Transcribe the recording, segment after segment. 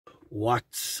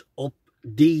What's up,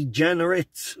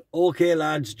 degenerates? Okay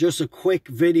lads, just a quick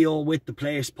video with the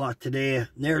play spot today.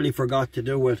 Nearly forgot to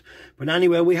do it, but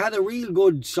anyway, we had a real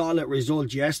good solid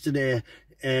result yesterday.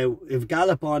 If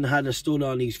Gallopon had stood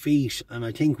on his feet, and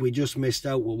I think we just missed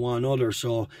out with one other,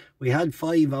 so we had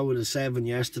 5 out of 7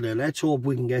 yesterday. Let's hope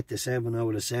we can get to 7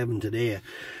 out of 7 today.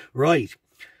 Right,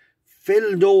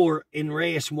 Fildor in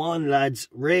race 1, lads.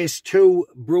 Race 2,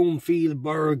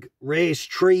 Broomfieldberg. Race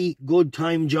 3, Good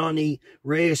Time Johnny.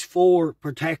 Race 4,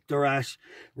 Protectorat.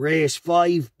 Race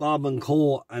 5, Bob and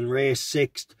Co. And race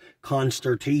 6,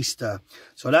 Concertista.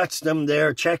 So that's them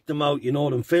there. Check them out. You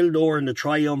know them. Fildor in the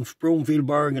Triumph,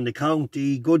 Broomfieldberg in the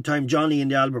County, Good Time Johnny in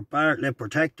the Albert Bartlett,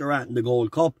 Protectorat in the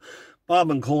Gold Cup, Bob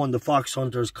and Co and the Fox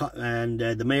Hunters, and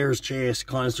the Mayor's Chase,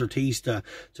 Concertista.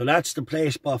 So that's the play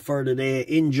spot for today.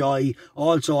 Enjoy.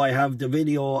 Also, I have the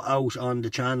video out on the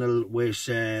channel with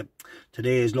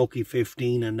today's Lucky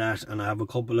 15 and that, and I have a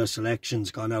couple of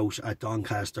selections gone out at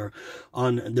Doncaster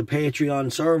on the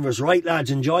Patreon service. Right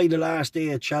lads, enjoy the last day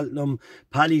at Cheltenham.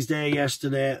 Paddy's Day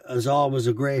yesterday, as always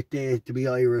a great day to be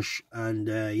Irish, and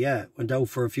yeah, went out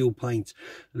for a few pints.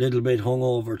 A little bit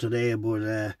hungover today,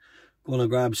 but gonna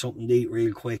grab something to eat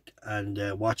real quick and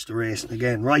watch the racing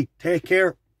again. Right, take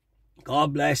care,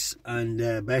 God bless, and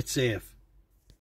bet safe.